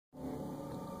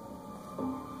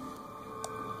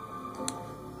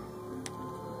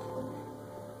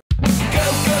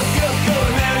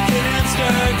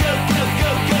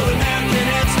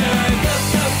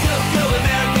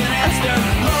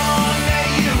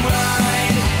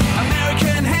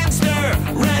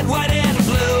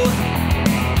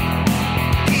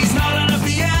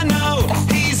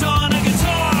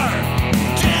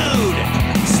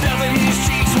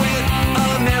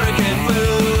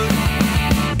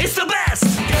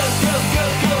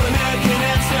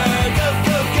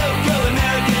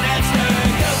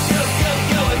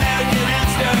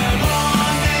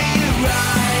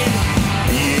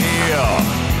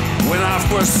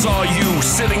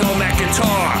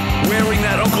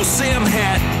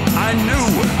I knew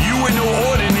you were no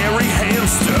ordinary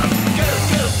hamster. Go,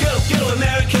 go, go, go,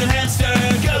 American hamster.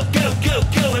 Go, go, go,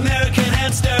 go, American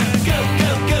hamster. Go,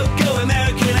 go, go, go,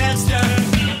 American hamster.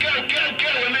 Go, go,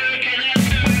 go, American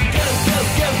hamster. Go, go,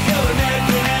 go, go,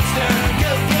 American hamster. Go,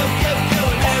 go, go, go,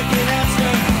 American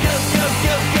hamster. Go, go,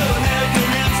 go, go, American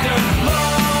hamster.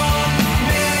 Long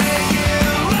may you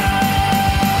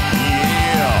Yeah.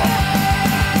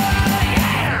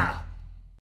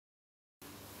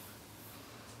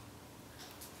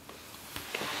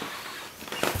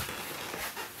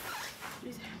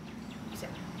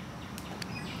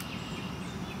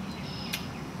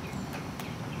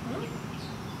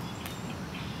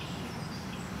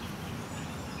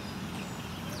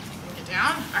 Get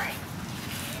down. All right.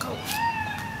 Go.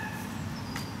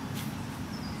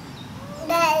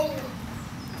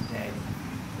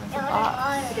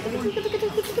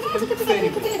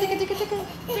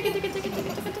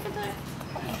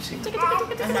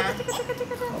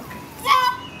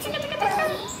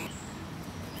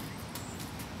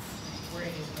 Where are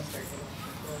you going to start getting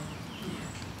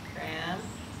cram?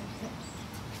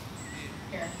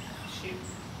 Here, shoot.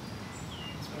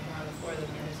 It's moving on the floor, then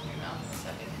yours in your mouth in a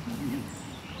second.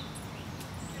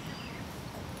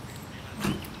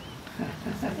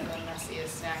 This is the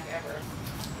messiest snack ever.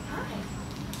 Hi.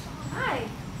 Hi.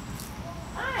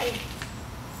 Hi.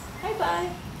 Hi, bye.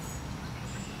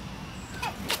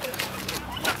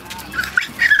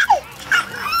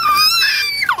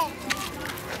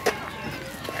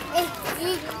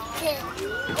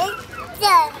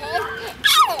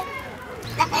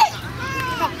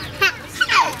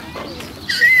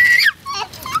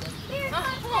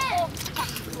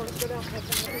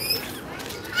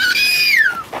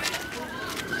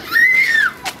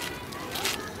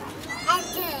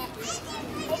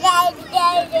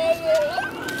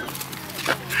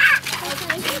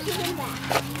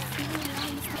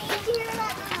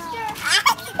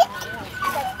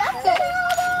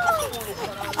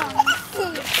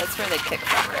 That's where they kick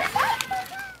from Gripp.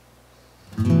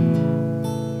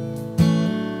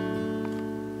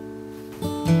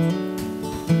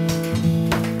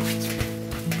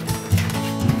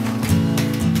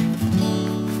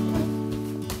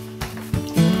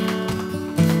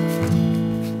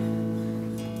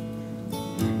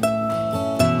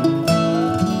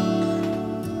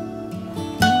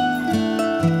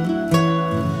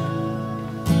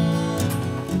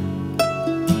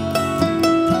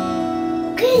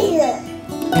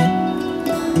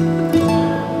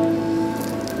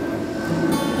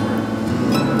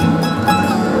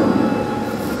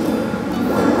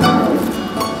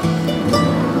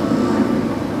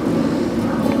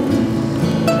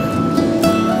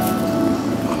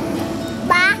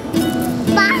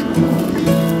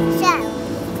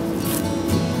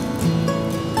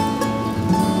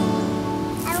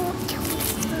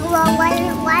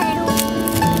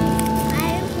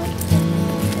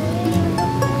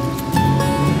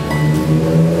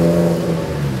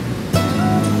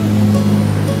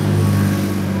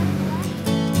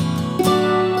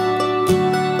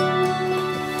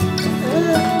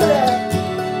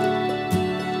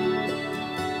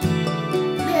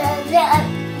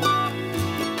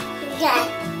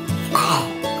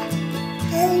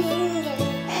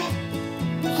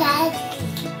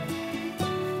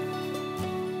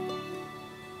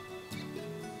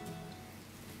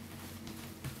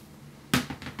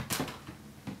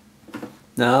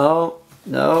 No,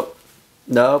 no,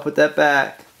 no, put that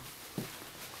back.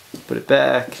 Put it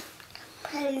back.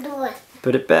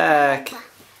 Put it back.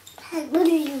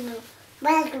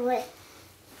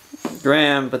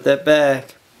 Graham, put that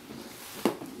back.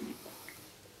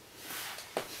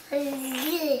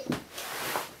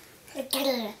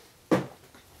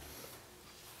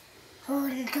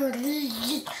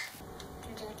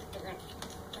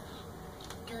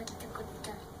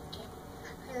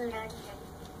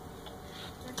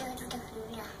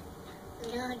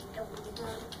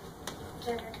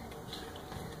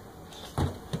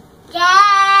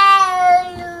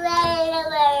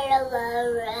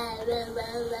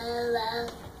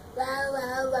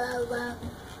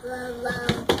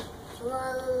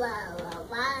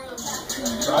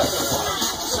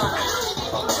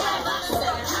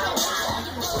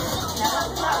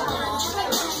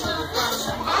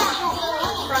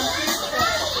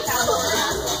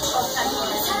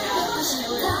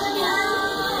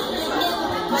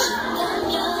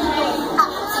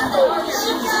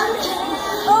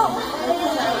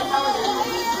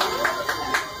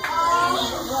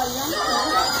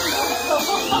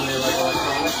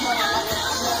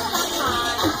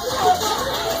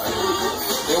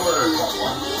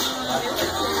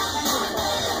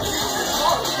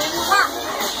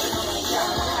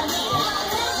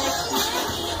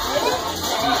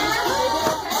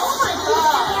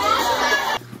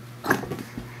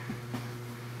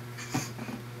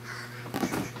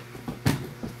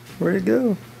 Where'd it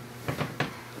go?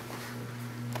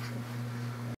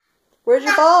 Where's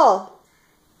your ball?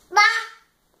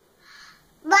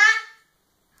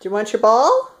 Do you want your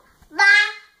ball?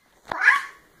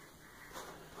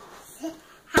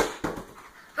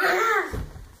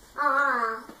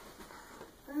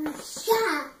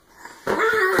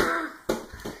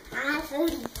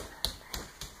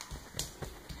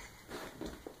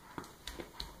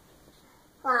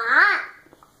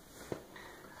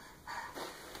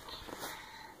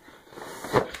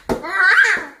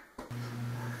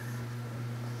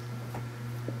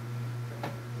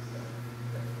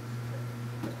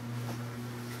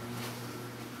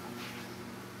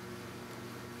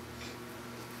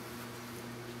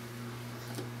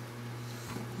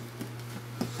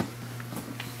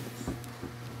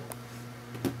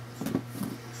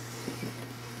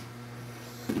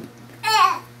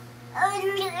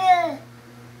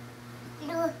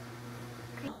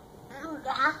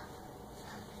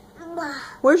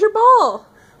 Where's your ball?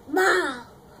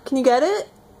 Can you get it?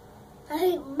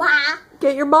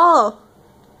 Get your ball.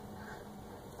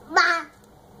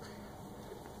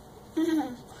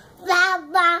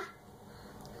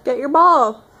 Get your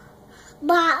ball.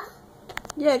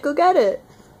 Yeah, go get it.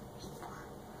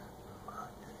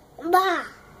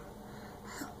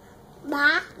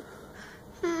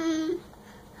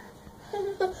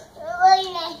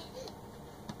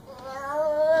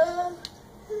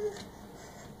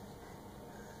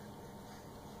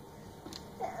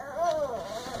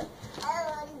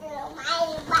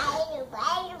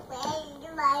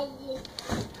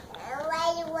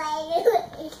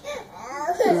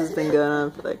 This has been going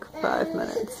on for like 5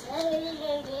 minutes.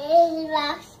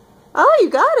 Oh, you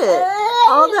got it!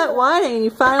 All that whining and you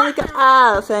finally got...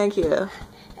 Ah, thank you.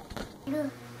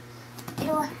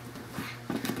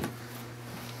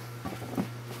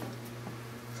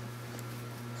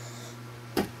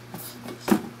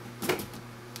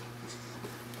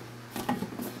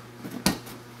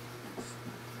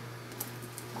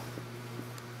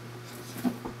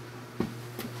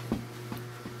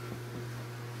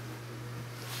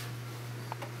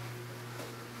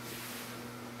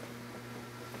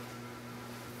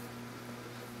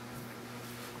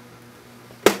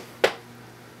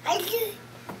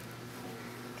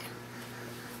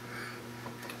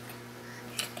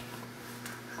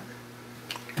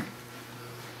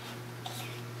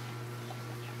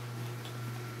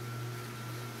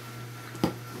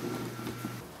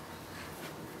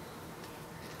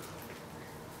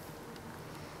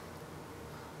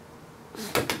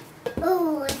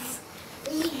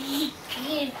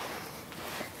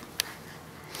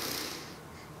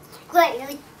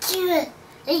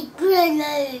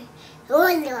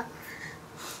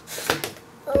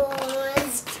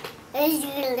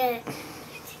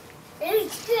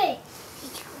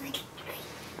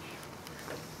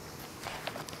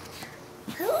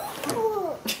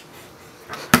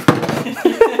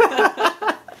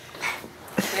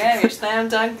 Yeah, your slam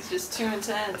dunk is just too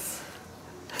intense.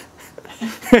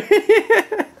 You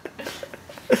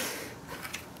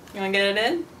wanna get it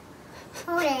in?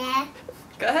 Oh yeah.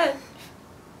 Go ahead.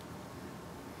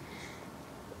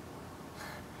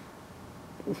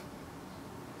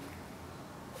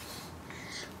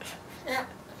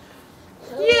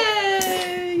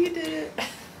 Yay! You did it.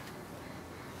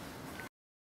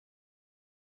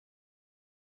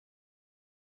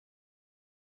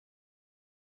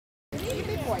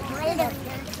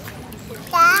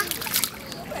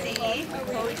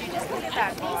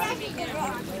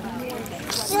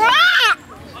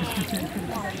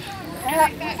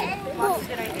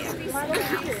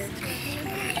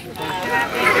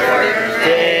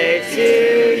 Birthday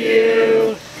to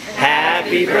you.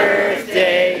 Happy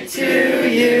birthday to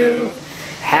you.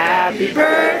 Happy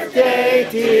birthday,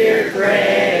 dear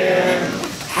Graham.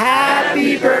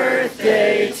 Happy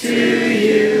birthday to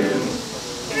you.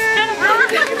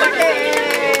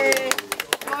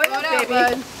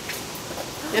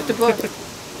 You have to blow it.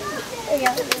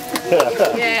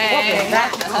 Yay.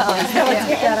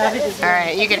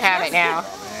 Alright, you can have it now.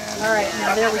 Alright,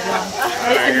 now there we go.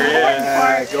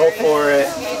 Yeah, go for it.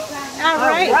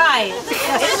 Alright.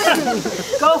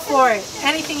 Go for it.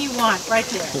 Anything you want, right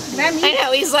there. I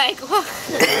know, he's like, whoa.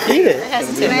 Eat it. I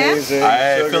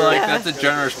feel like that's a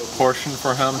generous portion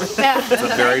for him. Yeah. It's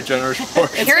a very generous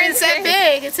portion. You're in so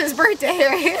big, it's his birthday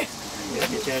right here.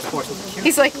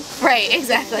 He's like, right,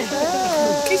 exactly.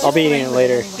 I'll be eating it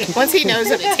later. Once he knows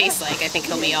what it tastes like, I think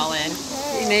he'll be all in.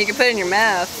 You know, you can put it in your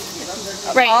mouth.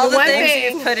 Right, All the one things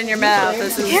thing. you put in your mouth.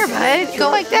 This is Here, bud, go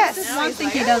like this. One thing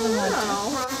he doesn't want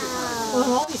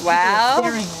to. wow.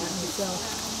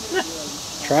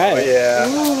 Try it. Yeah.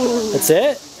 That's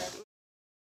it?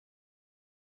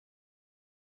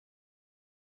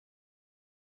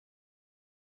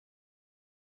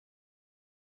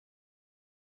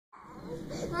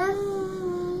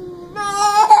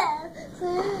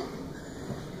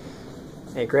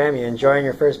 Hey, Graham, you enjoying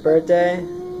your first birthday?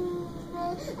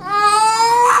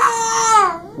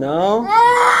 No?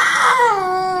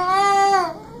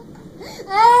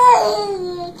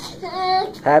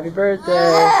 Happy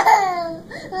birthday!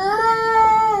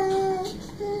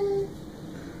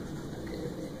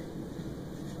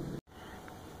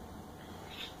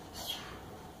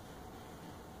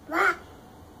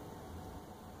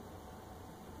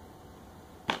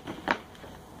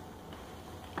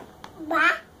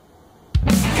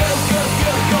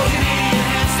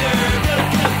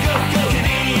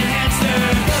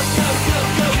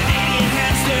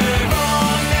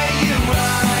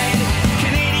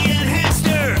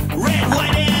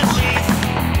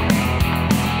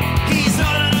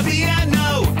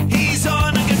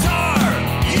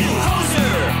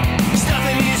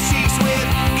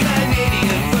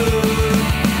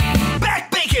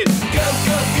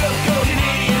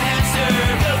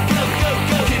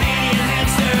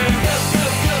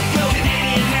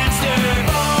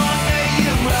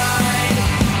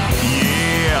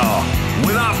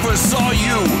 Saw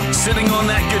you sitting on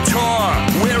that guitar,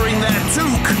 wearing